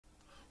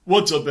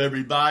What's up,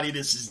 everybody?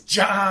 This is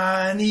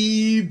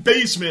Johnny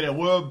Basement, and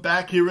we're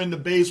back here in the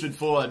basement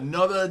for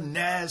another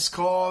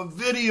NASCAR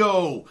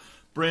video.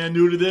 Brand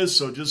new to this,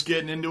 so just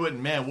getting into it,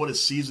 and man, what a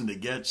season to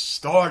get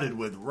started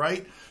with,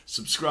 right?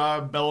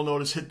 Subscribe, bell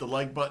notice, hit the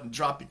like button,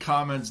 drop your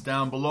comments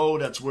down below.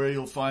 That's where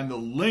you'll find the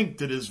link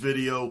to this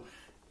video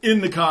in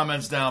the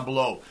comments down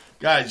below.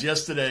 Guys,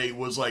 yesterday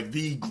was like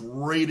the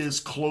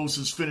greatest,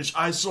 closest finish.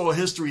 I saw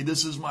history.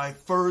 This is my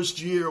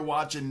first year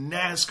watching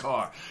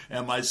NASCAR,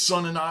 and my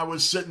son and I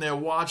was sitting there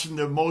watching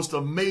the most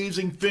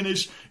amazing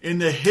finish in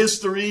the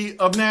history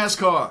of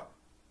NASCAR.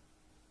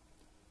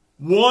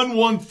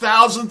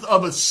 1/1000th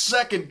of a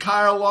second,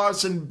 Kyle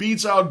Larson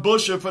beats out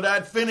Buescher for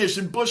that finish,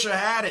 and Buescher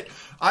had it.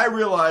 I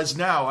realize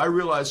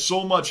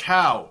so much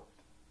how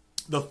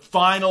the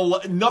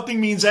final,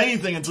 nothing means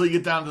anything until you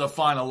get down to the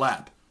final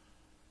lap.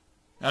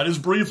 Now,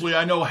 just briefly,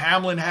 I know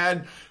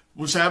Hamlin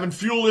was having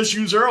fuel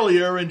issues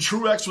earlier, and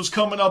Truex was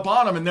coming up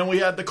on him, and then we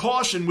had the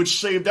caution, which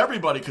saved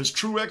everybody, because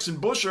Truex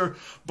and Buescher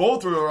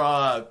both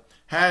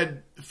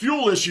had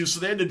fuel issues, so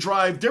they had to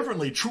drive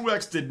differently.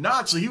 Truex did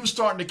not, so he was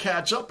starting to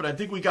catch up, and I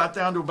think we got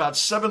down to about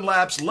 7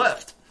 laps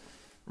left,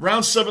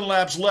 around 7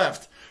 laps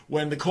left,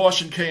 when the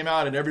caution came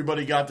out and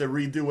everybody got to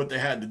redo what they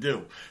had to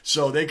do.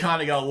 So they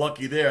kind of got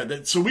lucky there.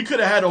 So we could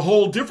have had a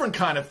whole different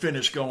kind of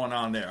finish going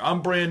on there.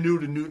 I'm brand new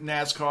to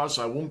NASCAR,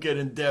 so I won't get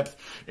in depth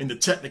into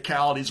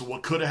technicalities of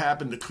what could have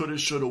happened, the coulda,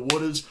 shoulda,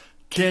 wouldas.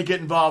 Can't get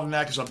involved in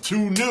that because I'm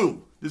too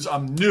new.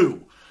 I'm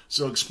new.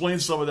 So explain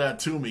some of that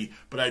to me.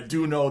 But I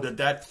do know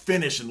that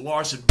finish, and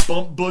Larson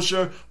bumped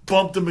Buescher,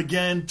 bumped him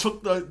again,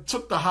 took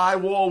the high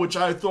wall, which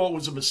I thought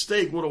was a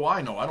mistake. What do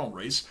I know? I don't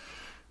race.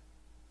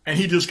 And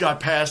he just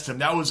got past him.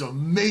 That was an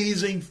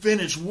amazing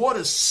finish. What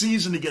a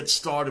season to get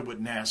started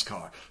with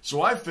NASCAR.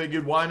 So I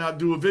figured, why not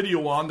do a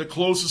video on the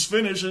closest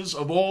finishes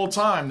of all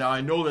time? Now, I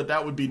know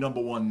that would be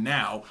number one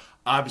now.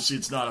 Obviously,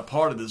 it's not a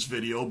part of this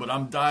video, but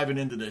I'm diving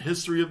into the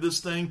history of this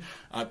thing.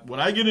 When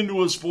I get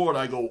into a sport,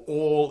 I go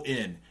all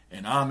in,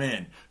 and I'm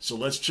in. So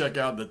let's check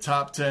out the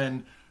top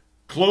 10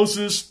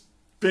 closest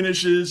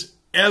finishes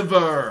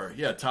ever.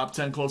 Yeah, top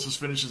 10 closest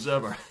finishes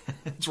ever.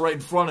 It's right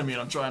in front of me,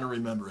 and I'm trying to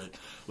remember it.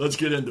 Let's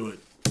get into it.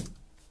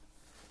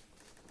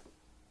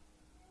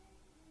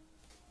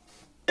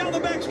 Down the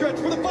backstretch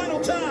for the final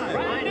time.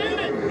 Right,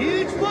 Newman.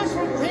 Huge push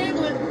from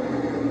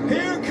Hamlin.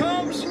 Here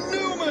comes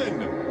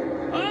Newman.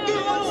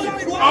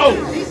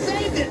 Oh! He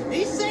saved it.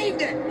 He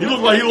saved it. He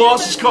looked like he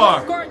lost his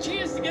car. NASCAR a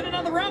chance to get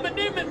another run, but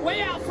Newman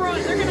way out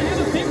front. They're going to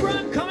have a big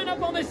run coming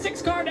up on this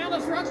 6 car down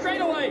the front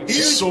straightaway.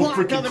 He's so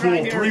freaking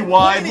cool. 3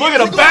 wide. Look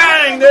at him.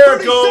 Bang! There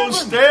it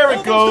goes. There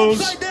it goes.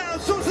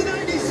 So's the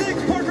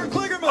 96, Parker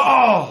Kligerman.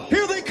 Oh!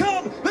 Here they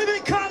come. They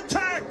make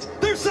contact.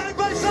 They're side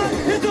by side.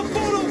 It's a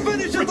photo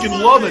finish.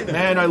 Freaking love it,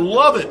 man. I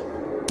love it.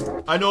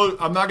 I know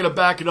I'm not going to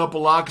back it up a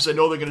lot because I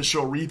know they're going to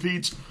show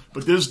repeats,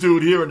 but this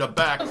dude here in the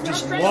back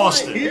just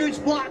lost it.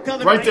 Huge block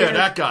coming right there,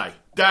 that guy.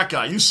 That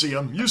guy. You see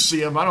him. You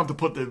see him. I don't have to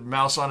put the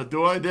mouse on it,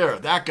 do I? There,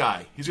 that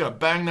guy. He's going to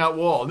bang that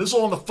wall. And this is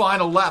all on the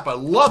final lap. I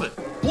love it.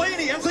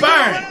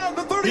 Bang!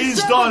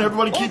 He's done.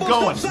 Everybody keep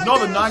going.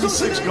 Another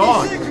 96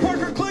 gone.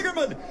 Parker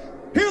Kligerman.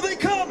 Here they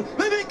come.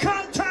 They make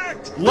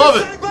contact. Love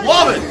it.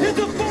 Love it. It's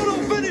a photo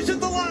finish at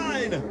the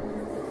line.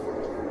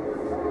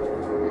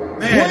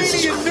 Man,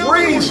 this is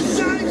crazy.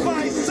 Side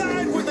by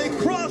side when they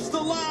cross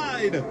the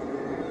line.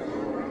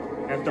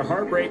 After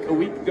heartbreak a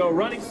week ago,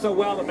 running so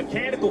well, a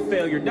mechanical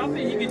failure,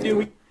 nothing he could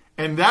do.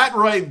 And that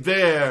right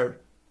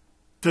there,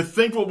 to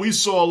think what we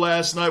saw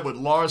last night with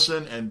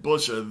Larson and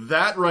Buescher,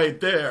 that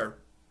right there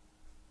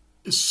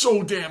is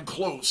so damn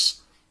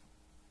close.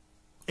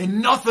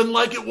 And nothing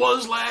like it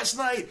was last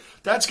night.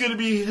 That's going to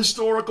be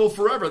historical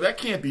forever. That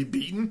can't be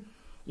beaten.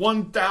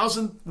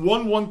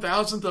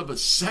 1/1000th of a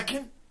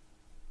second?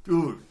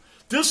 Dude,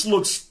 this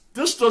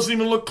doesn't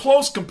even look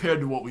close compared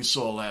to what we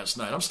saw last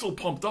night. I'm still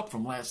pumped up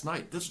from last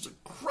night. This is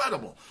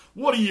incredible.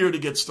 What a year to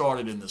get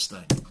started in this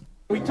thing.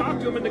 We talked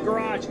to him in the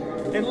garage,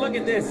 and look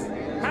at this.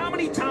 How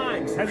many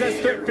times has that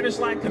start finish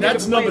line come and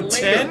that's number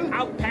 10?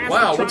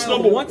 Wow, what's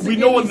number one? We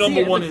know what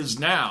number one is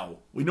now.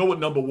 We know what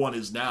number one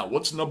is now.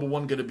 What's number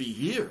one going to be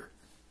here?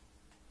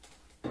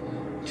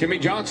 Jimmy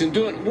Johnson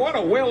doing what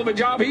a whale of a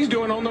job he's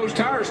doing on those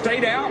tires.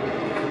 Stayed out.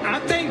 I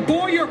think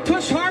Boyer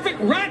pushed Harvick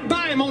right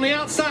by him on the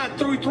outside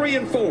through 3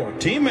 and 4.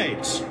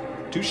 Teammates.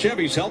 2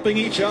 Chevys helping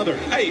each other.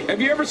 Hey,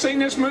 have you ever seen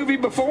this movie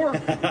before?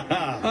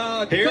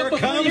 Here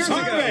comes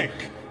Harvick.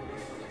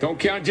 Don't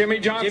count Jimmy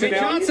Johnson Jimmy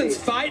out. Johnson's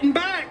fighting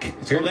back.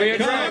 It's going to be a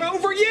drag. Not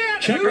over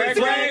yet. Check Who's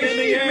drag in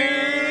the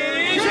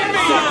air. Jimmy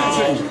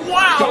Johnson. Oh,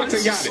 wow,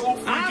 Johnson got so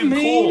it. I freaking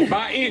mean, cool.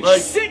 By inch.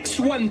 Like,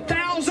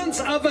 6/1000ths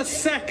of a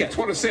second. That's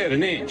what I said,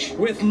 an inch.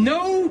 With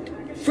no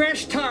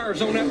fresh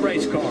tires on that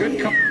race car.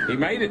 Good call. He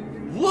made it.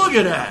 look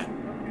at that.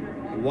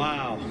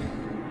 Wow.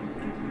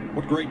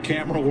 What great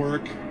camera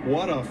work.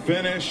 What a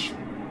finish.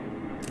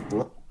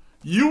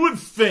 You would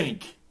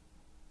think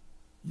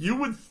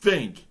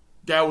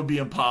that would be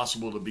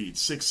impossible to beat.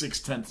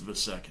 6/6 of a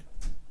second.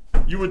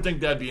 You would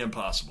think that'd be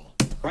impossible.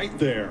 Right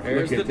there.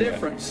 There's the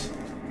difference.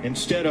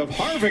 Instead of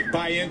Harvick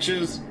by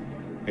inches,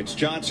 It's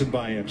Johnson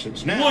by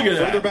inches. Now, Look at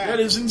further that. back. That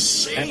is At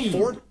insane.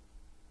 fourth.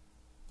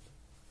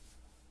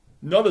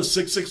 Another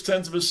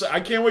 6/6 of a second. I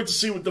can't wait to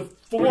see what the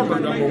former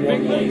number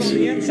one On was.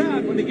 the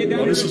inside when they get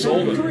down Oh, this to is the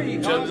older. three.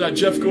 Is that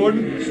Jeff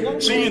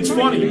Gordon? See, it's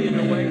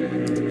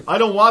funny. I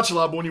don't watch a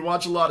lot, but when you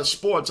watch a lot of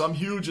sports, I'm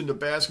huge into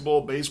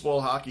basketball, baseball,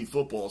 hockey,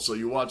 football. So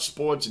you watch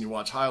sports and you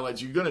watch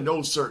highlights, you're going to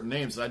know certain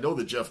names. And I know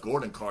the Jeff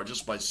Gordon card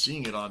just by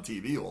seeing it on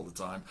TV all the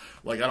time.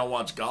 Like, I don't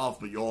watch golf,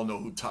 but you all know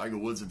who Tiger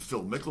Woods and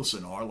Phil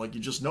Mickelson are. Like,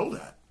 you just know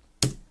that.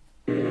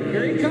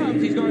 Here he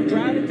comes. He's going to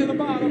drive it to the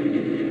bottom.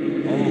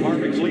 Oh,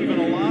 Harvick's leaving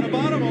a lot of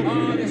bottom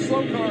open. The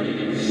slow car.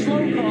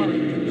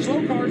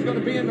 Slow car's going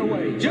to be in the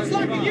way. Just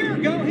like a year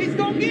ago, he's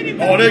going to get him.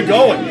 Oh, they're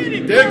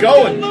going. They're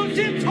going.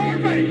 It's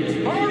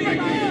Harvick.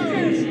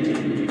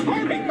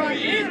 Harvick by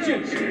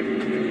inches.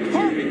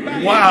 Harvick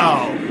by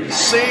Wow.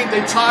 Same.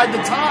 They tied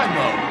the time,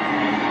 though.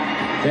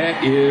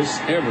 That is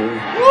ever.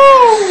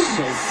 Woo!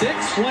 So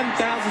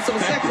 1,000. So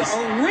it's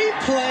a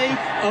replay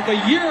of a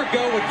year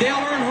ago with Dale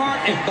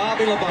Earnhardt and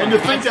Bobby Labonte. And to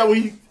think that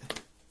we...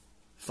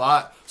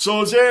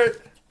 So is there...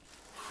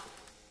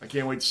 I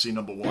can't wait to see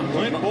number one.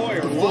 Clint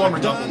Boyer Former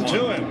locked on number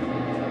to one.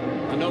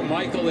 him. I know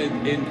Michael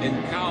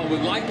and Kyle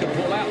would like to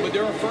pull out, but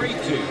they're afraid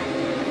to.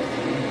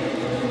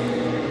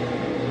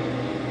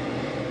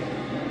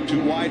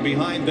 Too wide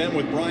behind them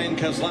with Brian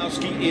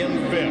Keselowski in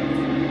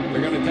fifth.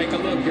 They're going to take a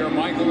look here,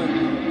 Michael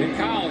and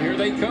Kyle. Here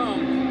they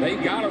come. They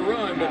got to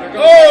run, but they're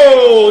going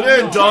Oh,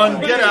 they're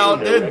done. Get out.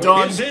 They're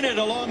done. Is in it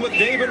along with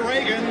David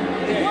Reagan.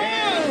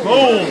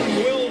 Boom.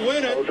 Will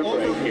win it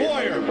over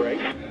Boyer.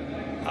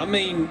 I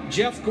mean,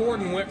 Jeff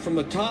Gordon went from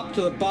the top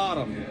to the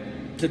bottom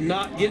to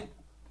not get.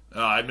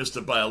 I missed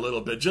it by a little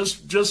bit.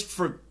 Just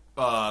for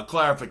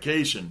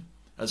clarification,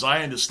 as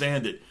I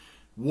understand it,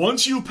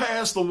 once you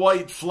pass the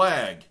white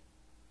flag,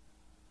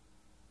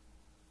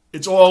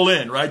 it's all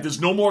in, right? There's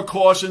no more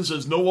cautions.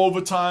 There's no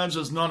overtimes.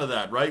 There's none of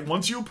that, right?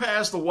 Once you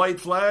pass the white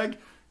flag,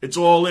 it's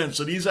all in.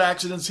 So these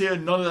accidents here,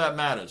 none of that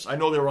matters. I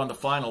know they were on the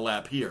final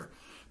lap here.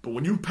 But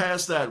when you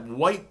pass that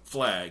white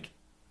flag,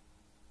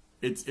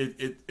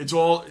 it's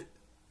all...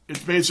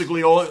 It's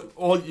basically all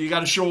you got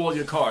to show all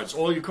your cards.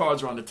 All your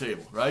cards are on the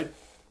table, right?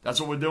 That's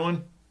what we're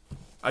doing.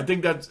 I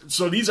think that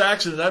so these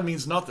accidents, that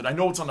means nothing. I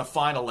know it's on the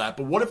final lap,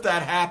 but what if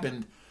that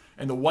happened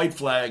and the white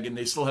flag and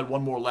they still had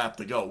one more lap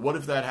to go? What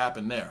if that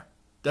happened there?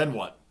 Then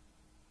what?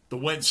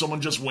 Someone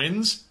just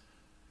wins?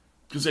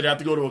 Because they'd have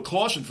to go to a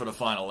caution for the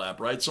final lap,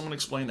 right? Someone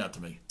explain that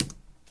to me.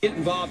 Get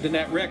involved in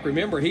that wreck.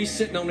 Remember, he's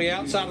sitting on the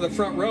outside of the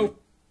front row.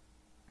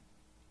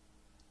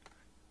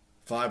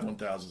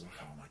 1,000.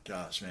 Oh my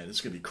gosh, man, this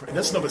is gonna be crazy.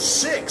 That's number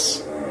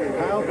 6.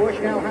 Kyle Busch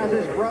now has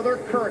his brother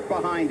Kurt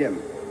behind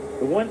him.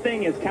 The one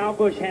thing is Kyle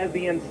Busch has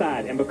the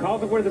inside, and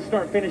because of where the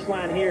start-finish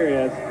line here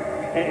is,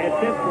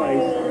 at this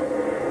place,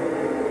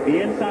 the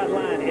inside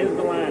line is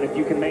the line if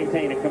you can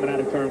maintain it coming out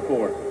of turn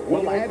 4.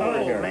 One more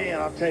time here.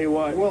 Man, I'll tell you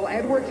what. Will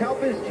Edwards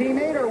help his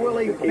teammate, or will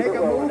he make a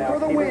move for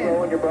the win?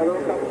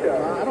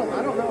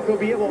 I don't know if he'll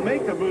be able to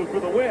make the move for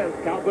the win.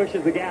 Kyle Busch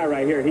is the guy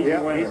right here. He's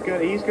the winner.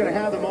 He's going to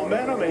have the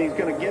momentum, and he's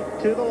going to get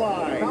to the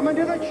line. Coming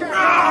to the check.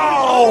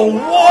 Oh,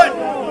 what?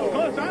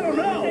 I don't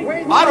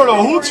know. I don't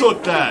know who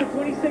took that.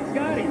 26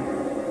 got him.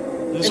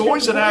 There's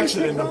always an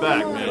accident in the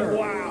back, man.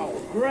 Wow,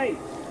 great.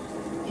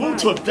 Who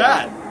took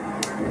that?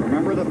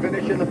 Remember the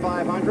finish in the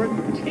 500?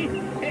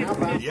 How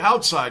about The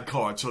outside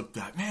car took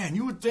that. Man,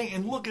 you would think,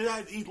 and look at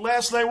that.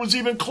 Last night was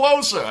even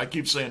closer. I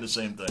keep saying the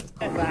same thing.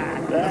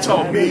 That's how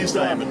amazed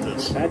I am at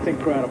this. That's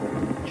incredible.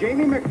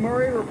 Jamie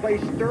McMurray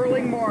replaced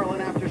Sterling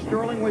Marlin after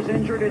Sterling was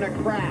injured in a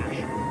crash.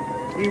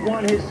 He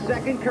won his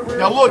second career.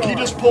 Now look, he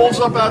start. just pulls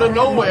up out of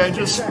nowhere. He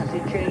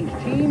changed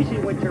teams. He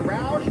went to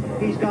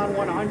Roush. He's gone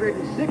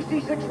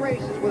 166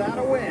 races without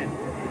a win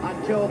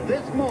until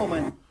this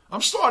moment.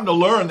 I'm starting to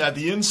learn that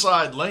the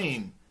inside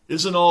lane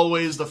isn't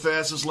always the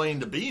fastest lane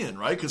to be in,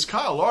 right? Because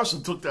Kyle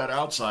Larson took that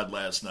outside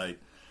last night,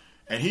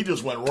 and he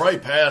just went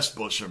right past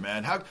Buescher,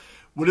 man. How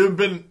would it have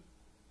been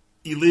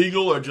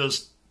illegal or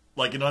just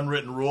like an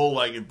unwritten rule,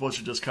 like if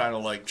Buescher just kind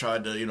of like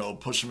tried to,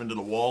 push him into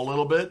the wall a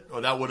little bit,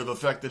 or that would have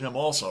affected him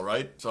also,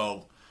 right?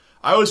 So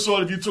I always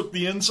thought if you took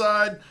the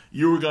inside,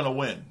 you were going to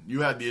win.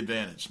 You had the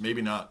advantage.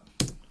 Maybe not.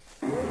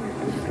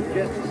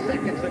 Just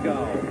seconds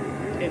ago.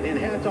 And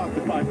hats off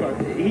to Five Car.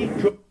 He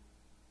took.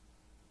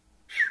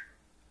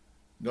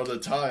 Another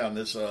tie on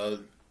this. The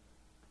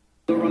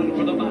run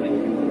for the money.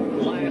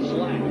 Last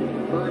lap.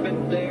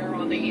 Urban there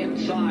on the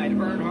inside.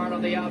 Earnhardt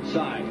on the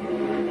outside.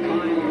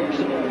 Kyle looks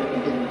it over.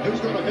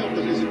 Who's going to help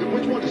them?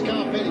 Which one does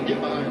Kyle Petty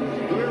get behind?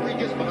 Whoever he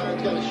gets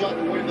behind's got a shot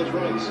to win this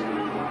race.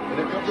 And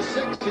there comes a 6.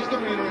 He's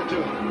going to enter into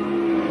it.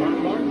 Mark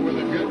Martin with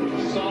a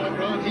good, solid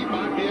run. He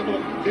might be able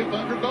to dip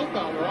under both of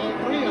them, or all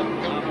three of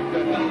them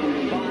coming. About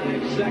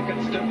 5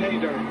 seconds to pay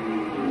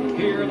dirt.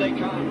 Here they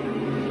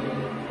come.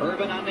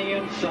 Urban on the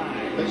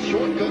inside. That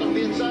shortcut on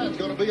the inside is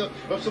going to be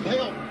of some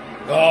help.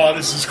 Oh,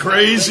 this is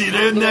crazy.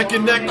 They're neck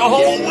and neck the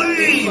whole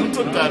way. Who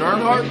took that,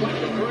 Earnhardt?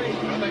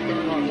 I think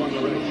Earnhardt won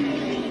the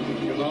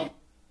race.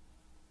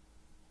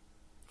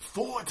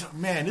 4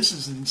 Man, this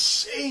is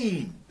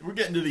insane. We're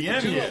getting to the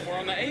end Two here. of them were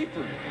on the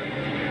apron.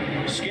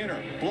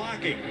 Skinner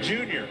blocking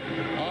Junior.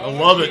 I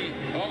love it.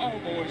 Uh-oh,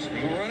 boys.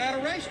 We'll run out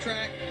of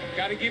racetrack.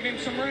 Got to give him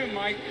some room,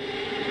 Mike.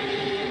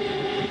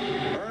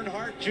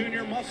 Earnhart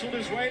Jr. muscled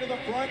his way to the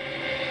front.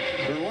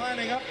 They're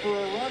lining up for a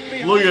run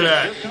behind. Look at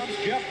that. Here comes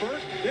Jeff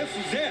Burke. This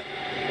is it.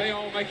 They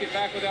all make it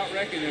back without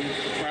wrecking him.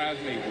 Surprise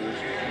me, boys.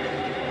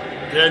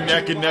 They're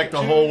neck and neck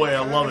the whole way.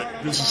 I love it.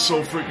 This is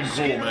so freaking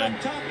cool, man.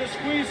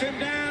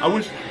 I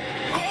wish...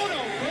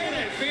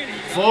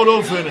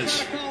 Photo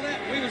finish.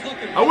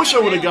 I wish I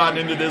would have gotten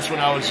into this when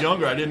I was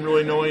younger. I didn't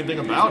really know anything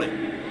about it.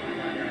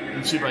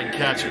 Let's see if I can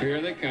catch it. Here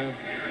they come.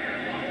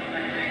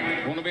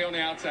 Want to be on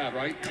the outside,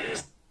 right?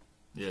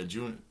 Yeah,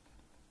 Junior.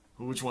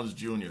 Which one's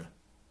Junior?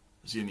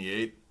 Is he in the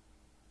 8?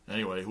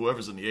 Anyway,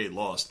 whoever's in the 8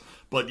 lost.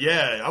 But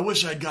yeah, I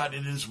wish I'd gotten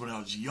into this when I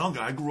was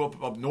younger. I grew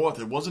up north.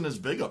 It wasn't as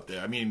big up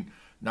there. I mean,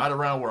 not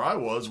around where I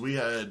was.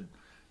 It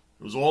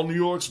was all New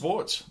York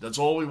sports. That's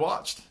all we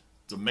watched.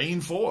 The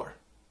main 4.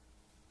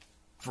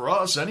 For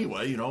us,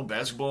 anyway, you know,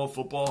 basketball,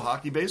 football,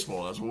 hockey,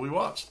 baseball. That's what we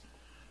watched.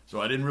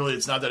 So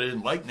it's not that I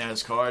didn't like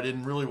NASCAR. I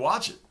didn't really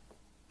watch it.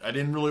 I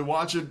didn't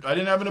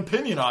have an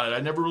opinion on it.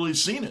 I'd never really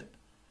seen it.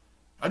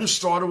 I just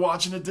started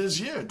watching it this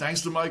year. Thanks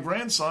to my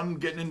grandson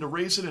getting into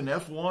racing in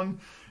F1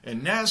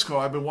 and NASCAR.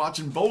 I've been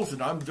watching both,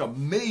 and I'm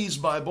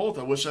amazed by both.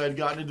 I wish I had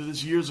gotten into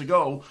this years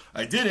ago.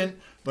 I didn't,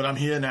 but I'm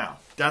here now.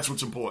 That's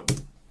what's important.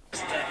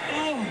 Just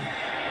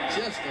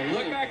a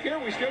Look back here.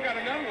 We still got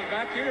another one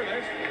back here.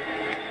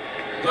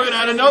 Look at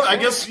that, another. I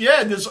guess,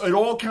 yeah, it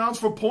all counts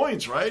for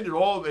points, right? It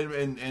all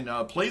in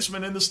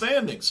placement in the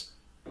standings.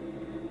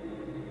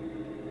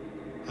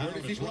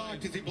 Is he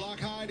blocked? Is he block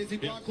high? Does he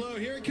block low?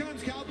 Here it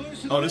comes, Kyle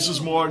Busch. Oh, this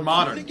is more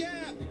modern.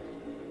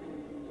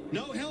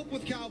 No help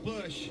with Kyle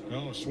Busch.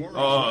 Oh,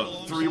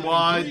 Swerve. 3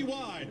 wide. 3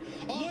 wide.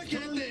 Look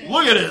at this.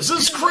 Look at this.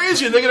 This is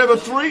crazy. They're going to have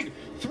a 3.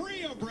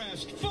 3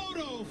 abreast.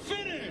 Photo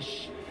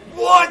finish.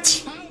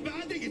 What?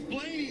 I think it's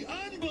Blaney.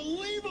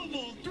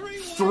 Unbelievable.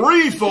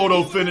 3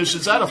 photo finish.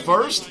 Is that a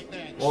first?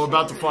 Well, we're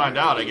about to find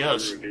out, I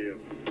guess.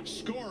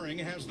 Scoring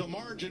has the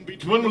margin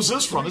between. When was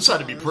this from? This had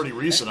to be pretty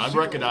recent. I've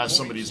recognized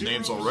some of these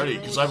names already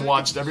because I've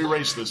watched every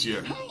race this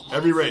year.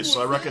 Every race,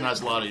 so I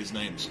recognize a lot of these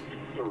names.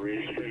 The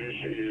race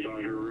finish is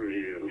under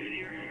review.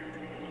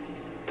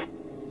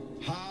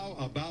 How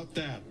about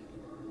that?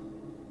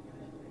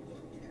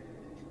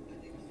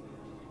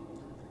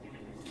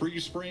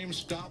 Freeze frame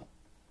stop.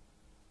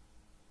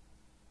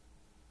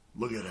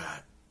 Look at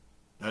that.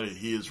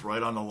 He is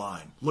right on the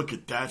line. Look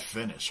at that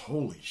finish.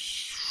 Holy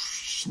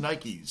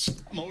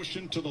shnikes.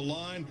 Motion to the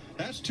line.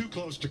 That's too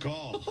close to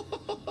call.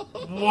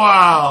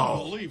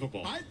 Wow.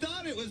 Unbelievable. I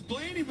thought it was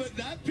Blaney, but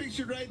that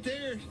picture right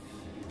there,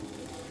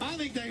 I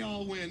think they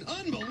all win.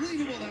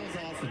 Unbelievable. That was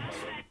awesome.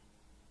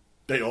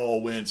 They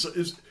all win. So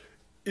is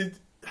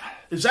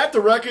that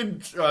the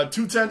record?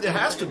 210? It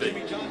has to be.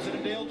 Jimmy Johnson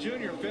and Dale Jr.,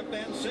 5th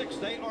and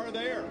 6th, they are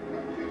there.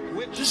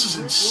 This is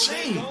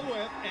insane. Will they go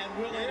with, and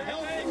will it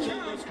help the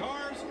service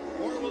cars,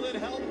 or will it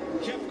help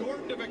Jeff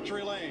Gordon to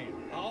victory lane?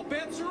 All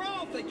bets are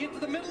off. They get to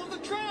the middle of the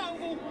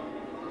tri-oval.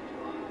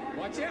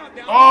 Watch out.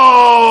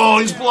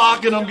 Down He's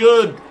blocking him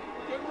good.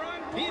 Good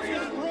run. He's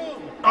got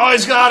room. Oh,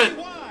 he's got it.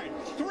 Wide.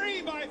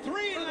 3 by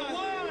 3 in the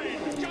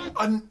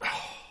line.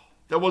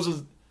 That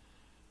wasn't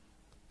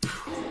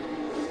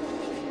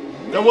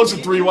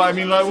 3 wide. I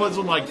mean, that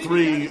wasn't like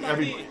 3.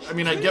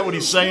 I get what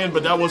he's saying,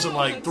 but that wasn't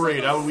like 3.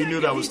 We knew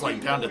that was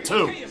like down to 2.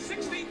 A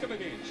 16th of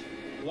an inch.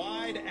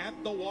 Wide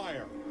at the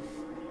wire.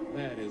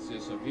 That is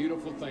just a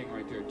beautiful thing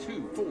right there.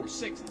 2, 4,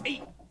 6,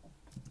 8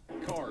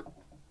 card.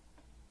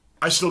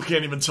 I still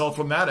can't even tell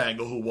from that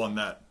angle who won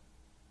that.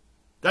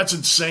 That's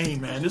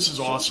insane, man. This is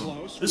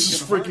awesome. This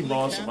is freaking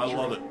awesome. I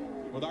love it.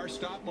 With our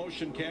stop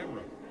motion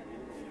camera.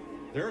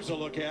 There's a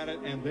look at it,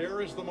 and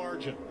there is the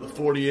margin. The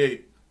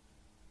 48.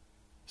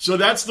 So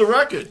that's the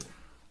record.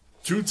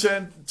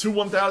 210,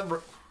 1,000.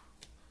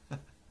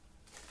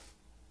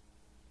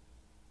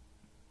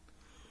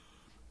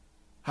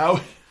 How?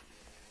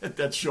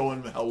 That's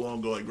showing how long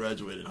ago I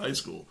graduated high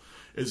school.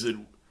 Is it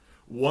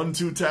 1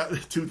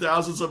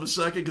 2,000ths of a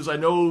second? Because I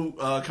know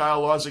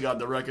Kyle Larson got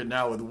the record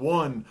now with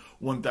 1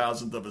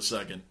 1,000th of a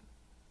second.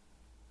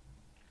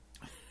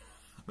 I'm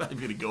not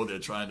even gonna go there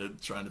trying to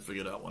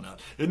figure that one out.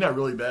 Isn't that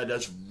really bad?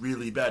 That's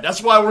really bad.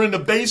 That's why we're in the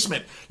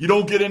basement. You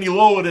don't get any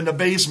lower than the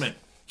basement.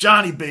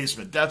 Johnny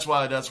Basement. That's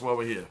why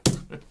we're here.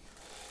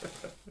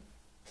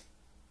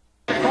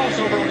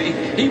 Crossover on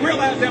him. He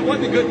realized that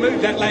wasn't a good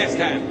move that last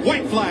time.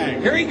 White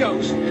flag. Here he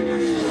goes.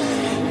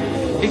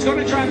 He's going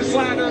to try to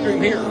slide under him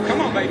here.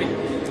 Come on, baby.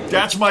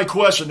 That's my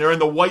question. They're in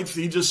the white.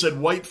 He just said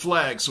white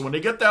flag. So when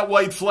they get that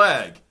white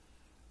flag,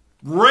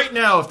 right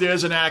now, if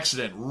there's an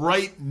accident,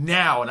 right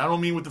now, and I don't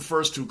mean with the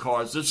first 2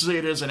 cars, let's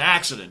say there's an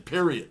accident,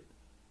 period.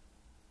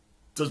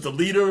 Does the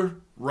leader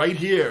right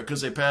here,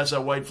 because they passed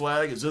that white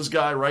flag, is this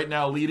guy right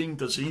now leading?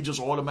 Does he just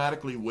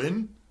automatically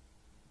win?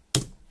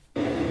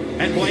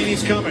 And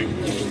Blaney's coming.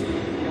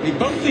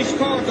 Both these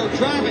cars are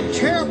driving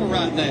terrible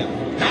right now.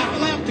 Not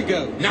allowed to to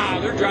go. Nah,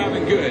 they're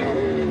driving good.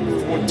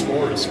 Ford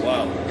Taurus,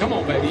 wow. Come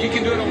on, baby. You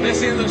can do it on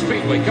this end of the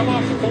speedway. Come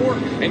off the 4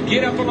 and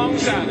get up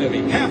alongside of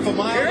him. Half a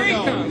mile Here to he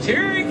go. comes.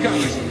 Here he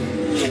comes.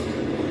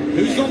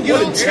 Who's going to get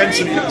What off?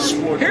 intensity Here he this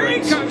comes. sport Here he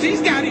brings. comes.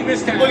 He's got him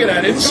this time. Look at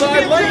that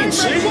inside lane,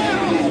 see?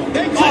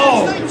 They touch,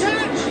 Oh. they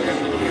touch.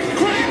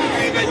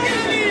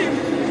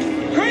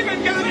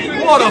 Craven got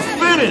him. What a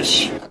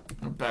finish!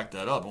 I'll back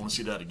that up. I want to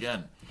see that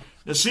again.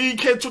 Now, see,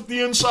 kid took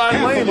the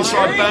inside lane and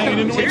started banging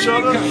into each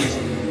other.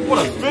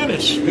 What a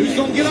finish! Who's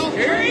going to get off?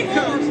 Here he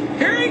comes.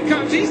 Here he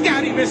comes. He's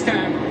got him this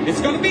time. It's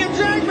going to be a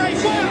drag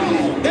race.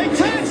 Wow. They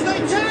touch, they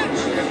touch.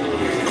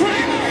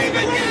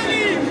 Craven got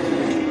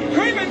him.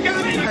 Craven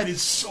got him. That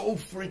is so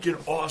freaking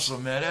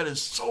awesome, man. That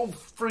is so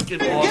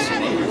freaking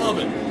awesome. I love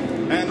it.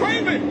 And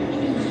Craven.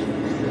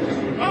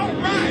 All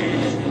right.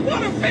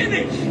 What a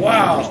finish.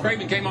 Wow.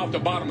 Craven came off the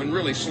bottom and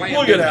really slammed.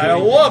 Look at that. I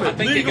into him. love it. I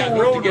think they Legal got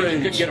hooked road together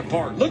and rage. couldn't get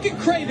apart. Look at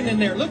Craven in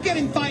there. Look at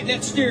him fighting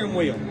that steering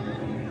wheel.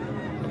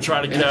 I'm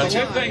trying to It's catch a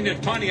it. good thing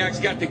that Pontiac's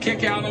got the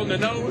kick out on the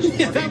nose.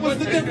 Yeah, that was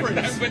the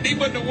difference. But he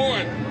wouldn't have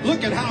won.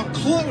 look at how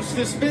close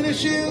this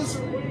finish is.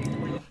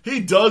 He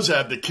does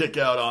have the kick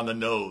out on the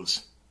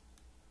nose.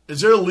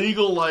 Is there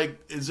legal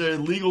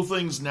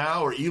things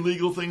now or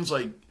illegal things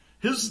like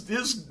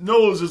his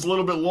nose is a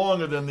little bit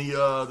longer than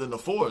the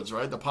Ford's,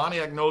 right? The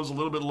Pontiac nose is a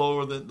little bit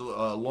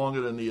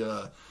longer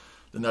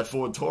than that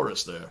Ford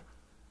Taurus there.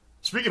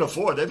 Speaking of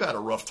Ford, they've had a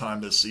rough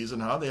time this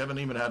season, huh? They haven't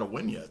even had a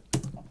win yet.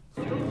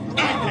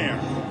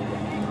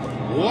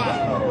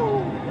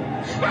 Wow.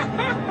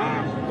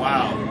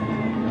 Wow.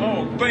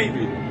 Oh,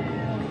 baby.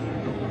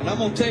 And I'm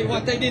going to tell you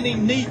what, they didn't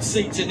even need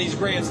seats in these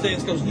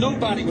grandstands because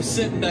nobody was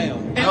sitting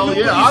down. Hell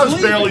yeah, I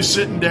was barely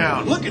sitting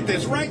down. Look at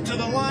this, right to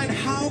the line.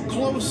 How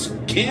close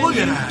can Look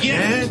you at that,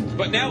 get? man.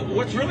 But now,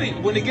 what's really,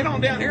 when they get on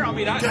down here, I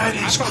mean, I That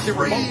is thought they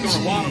were both going crazy.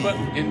 to wad them up.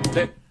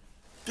 And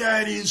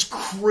That is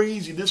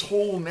crazy. This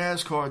whole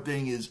NASCAR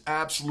thing is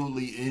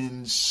absolutely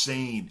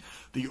insane.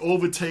 The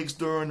overtakes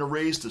during the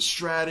race, the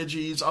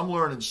strategies. I'm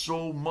learning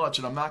so much,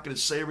 and I'm not going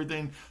to say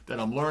everything that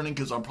I'm learning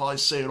because I'm probably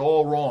saying it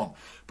all wrong.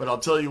 But I'll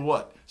tell you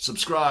what,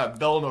 subscribe,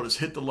 bell notice,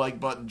 hit the like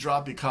button,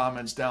 drop your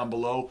comments down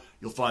below.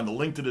 You'll find the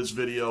link to this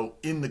video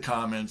in the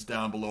comments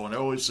down below. And I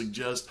always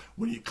suggest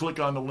when you click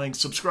on the link,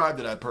 subscribe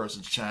to that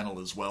person's channel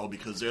as well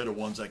because they're the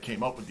ones that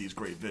came up with these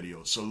great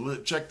videos. So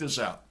check this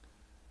out.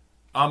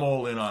 I'm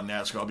all in on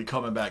NASCAR. I'll be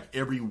coming back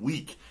every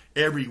week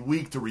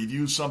to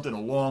review something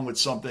along with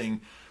something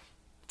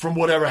from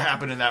whatever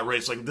happened in that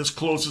race. Like this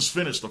closest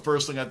finish, the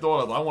first thing I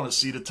thought of, I want to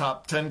see the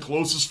top 10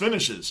 closest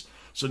finishes.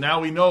 So now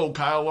we know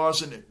Kyle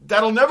Larson,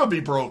 that'll never be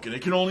broken.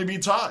 It can only be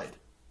tied.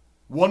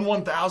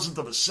 1/1000th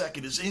of a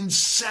second is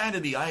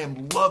insanity. I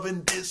am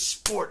loving this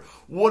sport.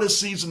 What a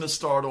season to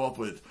start off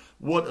with.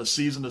 What a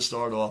season to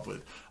start off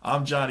with.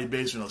 I'm Johnny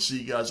Basement. I'll see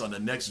you guys on the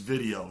next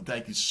video.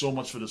 Thank you so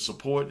much for the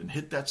support and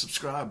hit that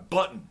subscribe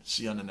button.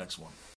 See you on the next one.